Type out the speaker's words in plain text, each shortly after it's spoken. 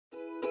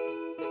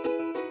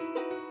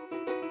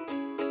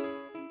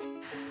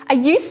Are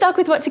you stuck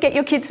with what to get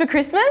your kids for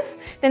Christmas?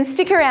 Then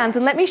stick around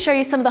and let me show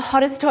you some of the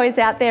hottest toys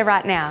out there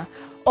right now.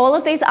 All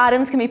of these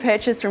items can be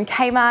purchased from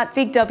Kmart,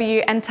 Big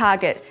W and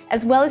Target,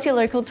 as well as your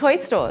local toy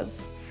stores.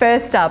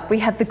 First up, we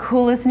have the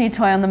coolest new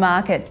toy on the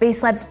market,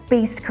 Beast Lab's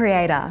Beast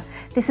Creator.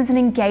 This is an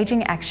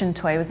engaging action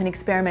toy with an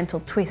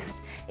experimental twist.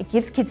 It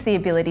gives kids the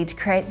ability to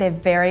create their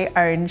very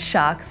own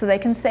shark so they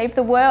can save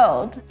the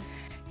world.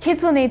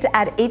 Kids will need to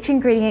add each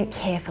ingredient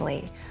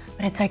carefully,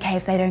 but it's okay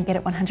if they don't get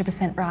it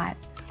 100% right.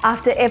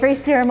 After every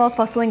serum or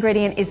fossil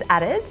ingredient is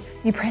added,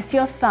 you press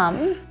your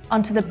thumb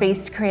onto the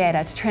Beast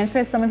Creator to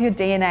transfer some of your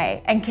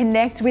DNA and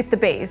connect with the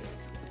beast.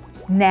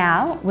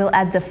 Now we'll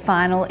add the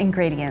final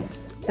ingredient,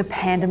 the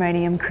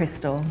Pandemonium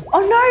Crystal. Oh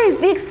no,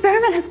 the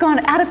experiment has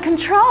gone out of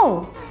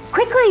control.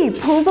 Quickly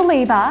pull the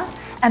lever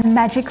and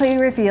magically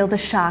reveal the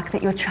shark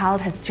that your child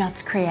has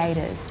just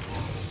created.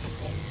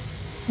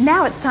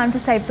 Now it's time to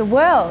save the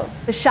world.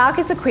 The shark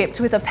is equipped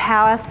with a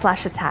power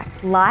slash attack,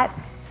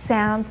 lights,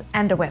 sounds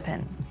and a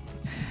weapon.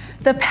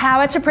 The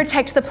power to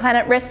protect the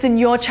planet rests in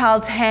your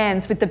child's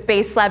hands with the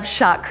Beast Lab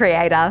Shark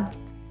Creator.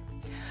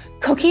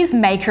 Cookeez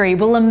Makery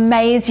will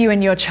amaze you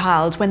and your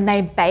child when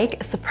they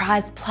bake a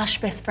surprise plush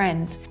best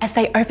friend. As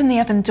they open the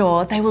oven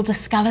door, they will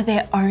discover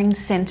their own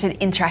scented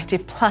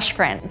interactive plush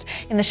friend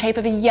in the shape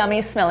of a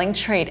yummy smelling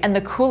treat, and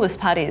the coolest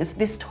part is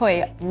this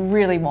toy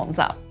really warms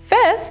up.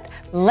 First,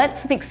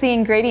 let's mix the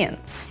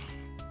ingredients.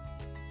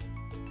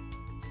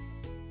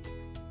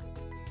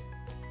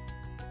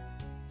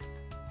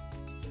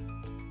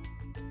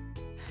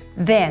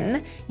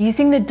 Then,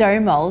 using the dough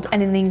mold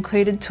and in the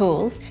included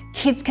tools,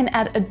 kids can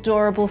add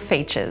adorable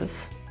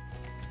features.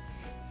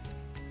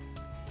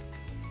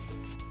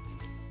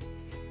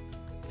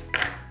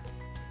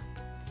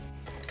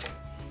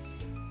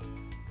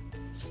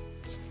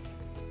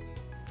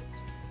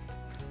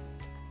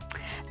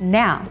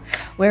 Now,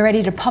 we're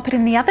ready to pop it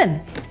in the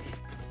oven.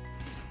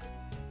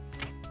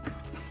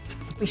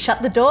 We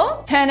shut the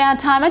door, turn our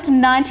timer to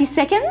 90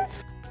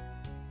 seconds.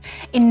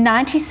 In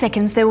 90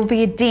 seconds, there will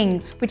be a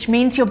ding, which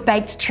means your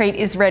baked treat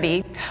is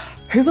ready.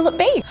 Who will it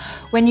be?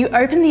 When you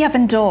open the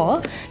oven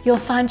door, you'll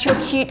find your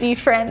cute new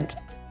friend.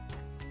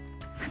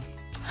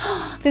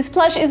 This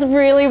plush is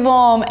really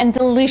warm and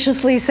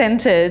deliciously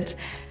scented.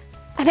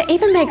 And it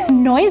even makes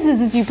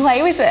noises as you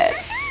play with it.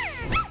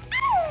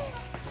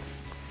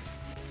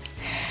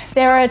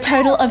 There are a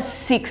total of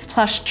 6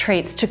 plush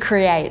treats to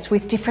create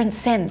with different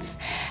scents.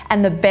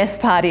 And the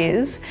best part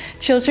is,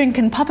 children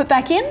can pop it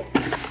back in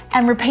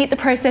and repeat the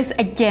process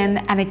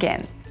again and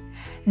again.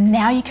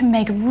 Now you can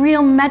make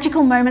real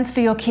magical moments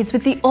for your kids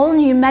with the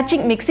all-new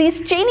Magic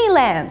Mixies Genie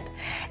lamp.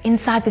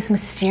 Inside this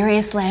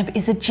mysterious lamp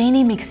is a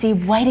Genie Mixie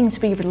waiting to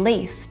be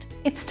released.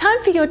 It's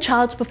time for your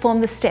child to perform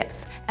the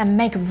steps and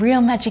make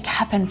real magic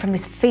happen from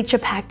this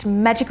feature-packed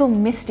magical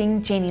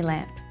misting Genie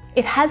lamp.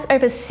 It has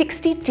over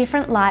 60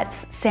 different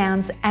lights,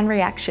 sounds and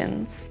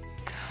reactions.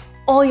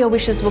 All your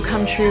wishes will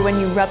come true when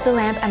you rub the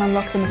lamp and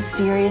unlock the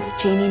mysterious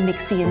Genie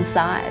Mixie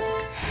inside.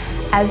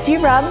 As you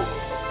rub,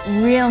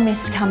 real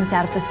mist comes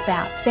out of the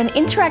spout. Then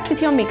interact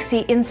with your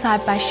Mixie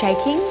inside by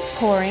shaking,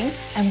 pouring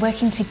and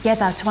working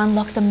together to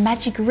unlock the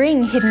magic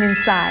ring hidden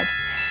inside.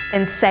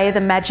 Then say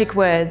the magic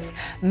words,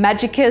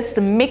 Magicus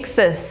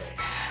Mixus,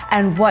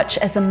 and watch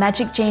as the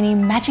magic genie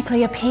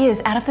magically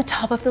appears out of the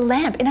top of the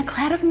lamp in a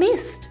cloud of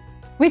mist.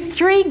 With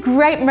 3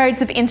 great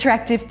modes of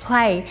interactive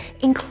play,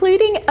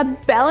 including a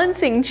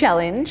balancing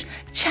challenge,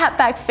 chat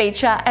back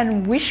feature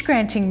and wish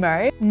granting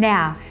mode.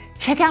 Now,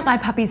 check out My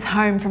Puppy's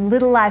Home from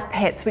Little Live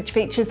Pets, which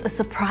features a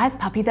surprise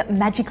puppy that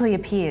magically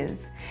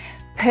appears.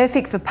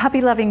 Perfect for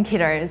puppy-loving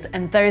kiddos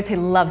and those who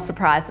love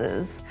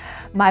surprises.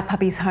 My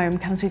Puppy's Home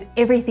comes with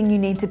everything you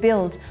need to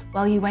build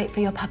while you wait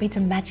for your puppy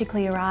to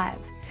magically arrive.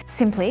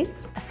 Simply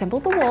assemble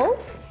the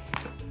walls,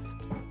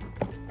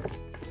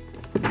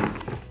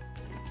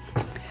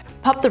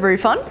 pop the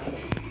roof on,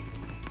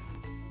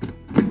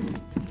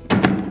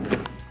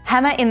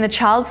 hammer in the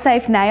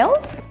child-safe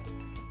nails,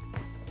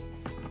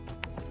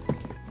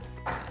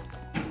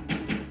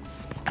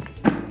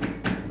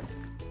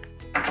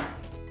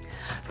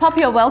 pop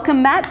your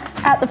welcome mat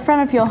out the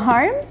front of your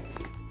home,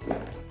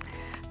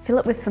 fill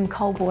it with some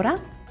cold water,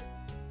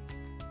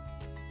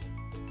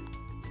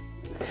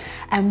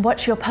 and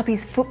watch your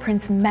puppy's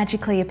footprints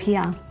magically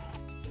appear.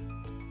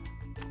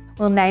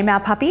 We'll name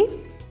our puppy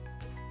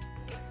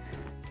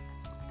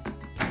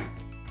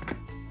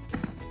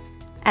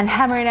and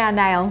hammer in our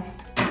nail.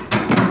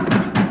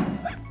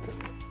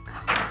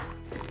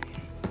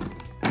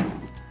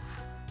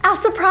 Our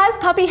surprise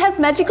puppy has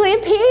magically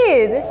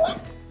appeared.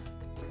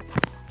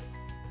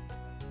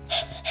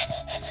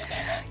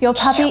 Your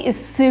puppy is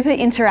super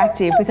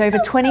interactive with over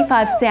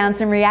 25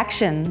 sounds and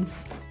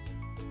reactions.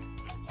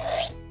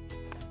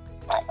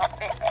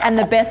 And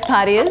the best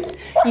part is,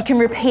 you can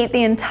repeat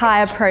the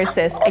entire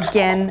process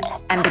again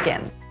and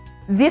again.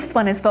 This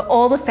one is for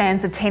all the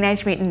fans of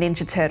Teenage Mutant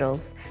Ninja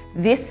Turtles.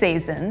 This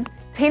season,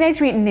 Teenage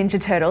Mutant Ninja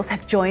Turtles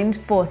have joined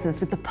forces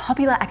with the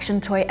popular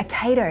action toy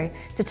Akedo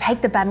to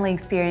take the battling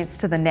experience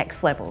to the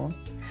next level.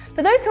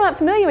 For those who aren't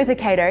familiar with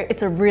Akedo,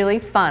 it's a really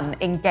fun,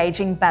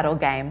 engaging battle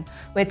game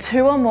where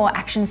 2 or more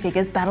action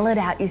figures battle it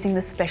out using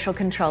the special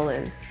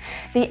controllers.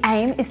 The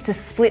aim is to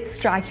split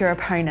strike your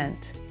opponent.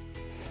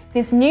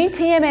 This new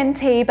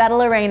TMNT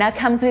battle arena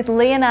comes with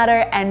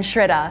Leonardo and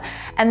Shredder,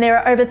 and there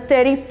are over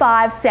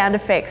 35 sound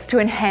effects to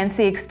enhance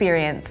the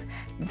experience.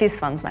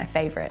 This one's my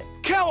favourite.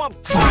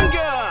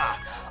 Cowabunga!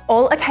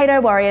 All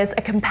Akedo warriors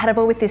are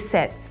compatible with this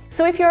set,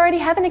 so if you already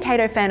have an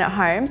Akedo fan at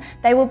home,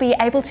 they will be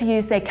able to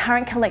use their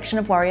current collection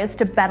of warriors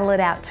to battle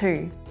it out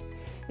too.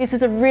 This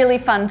is a really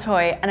fun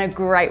toy and a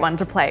great one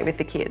to play with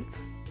the kids.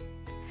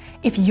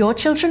 If your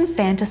children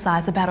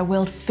fantasize about a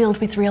world filled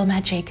with real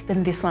magic,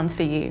 then this one's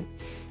for you.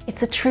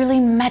 It's a truly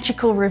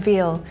magical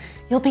reveal.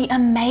 You'll be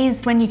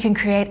amazed when you can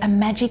create a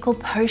magical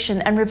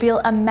potion and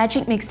reveal a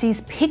Magic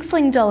Mixies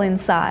Pixling doll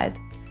inside.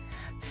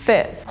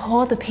 First,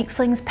 pour the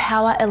Pixlings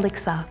Power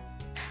Elixir.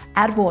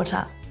 Add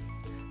water.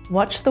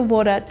 Watch the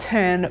water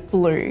turn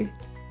blue.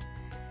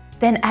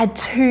 Then add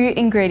 2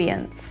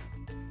 ingredients.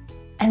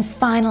 And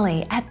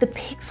finally, add the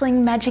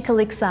Pixling Magic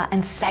Elixir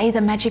and say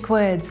the magic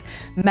words,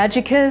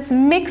 Magicus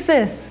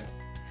Mixus.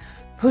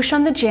 Push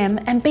on the gem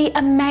and be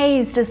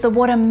amazed as the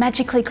water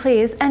magically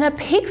clears and a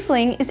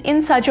Pixling is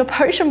inside your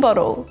potion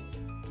bottle.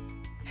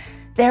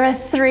 There are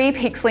 3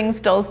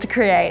 Pixlings dolls to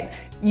create,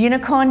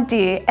 unicorn,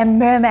 deer and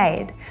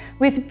mermaid.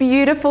 With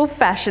beautiful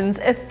fashions,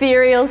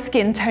 ethereal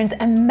skin tones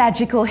and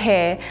magical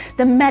hair,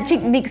 the Magic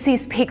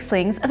Mixies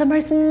Pixlings are the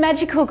most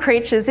magical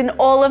creatures in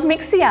all of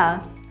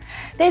Mixia.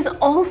 There's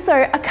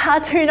also a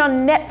cartoon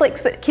on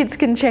Netflix that kids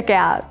can check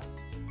out.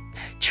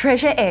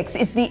 Treasure X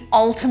is the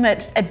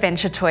ultimate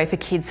adventure toy for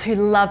kids who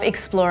love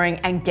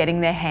exploring and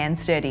getting their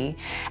hands dirty.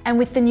 And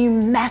with the new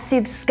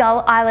massive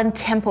Skull Island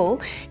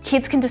temple,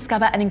 kids can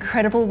discover an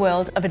incredible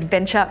world of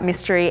adventure,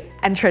 mystery,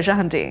 and treasure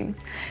hunting.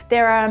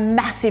 There are a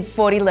massive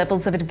 40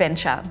 levels of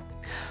adventure.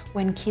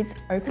 When kids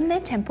open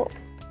their temple,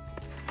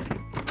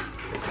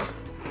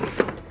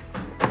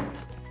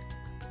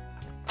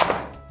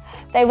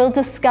 they will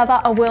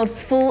discover a world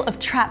full of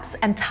traps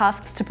and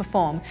tasks to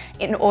perform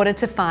in order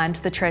to find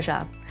the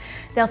treasure.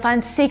 They'll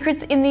find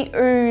secrets in the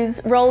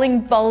ooze,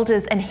 rolling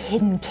boulders and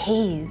hidden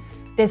keys.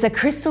 There's a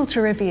crystal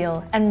to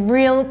reveal and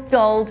real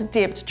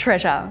gold-dipped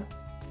treasure.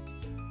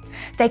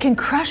 They can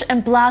crush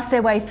and blast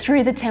their way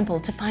through the temple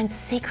to find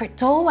secret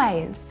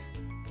doorways.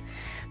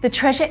 The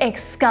Treasure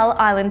X Skull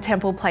Island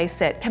Temple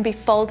playset can be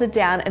folded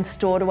down and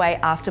stored away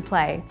after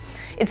play.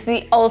 It's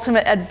the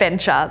ultimate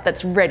adventure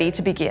that's ready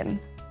to begin.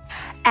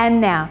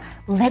 And now,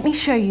 let me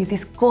show you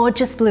this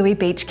gorgeous Bluey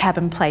Beach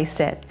Cabin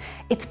playset.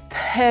 It's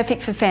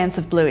perfect for fans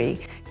of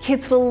Bluey.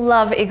 Kids will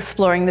love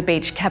exploring the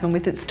beach cabin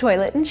with its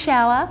toilet and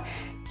shower,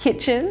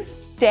 kitchen,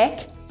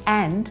 deck,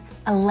 and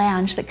a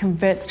lounge that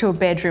converts to a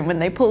bedroom when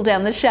they pull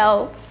down the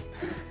shelves.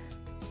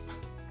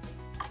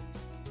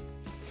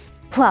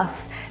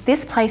 Plus,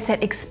 this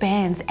playset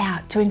expands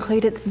out to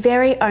include its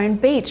very own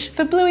beach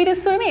for Bluey to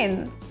swim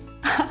in.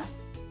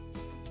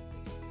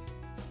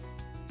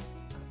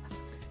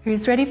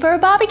 Who's ready for a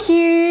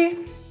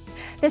barbecue?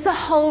 There's a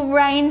whole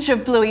range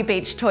of Bluey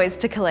Beach toys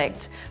to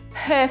collect,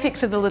 perfect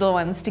for the little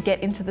ones to get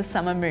into the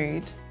summer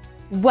mood.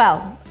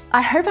 Well,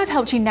 I hope I've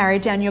helped you narrow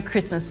down your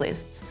Christmas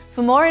lists.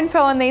 For more info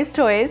on these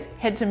toys,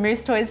 head to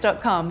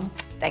moosetoys.com.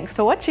 Thanks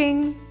for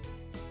watching.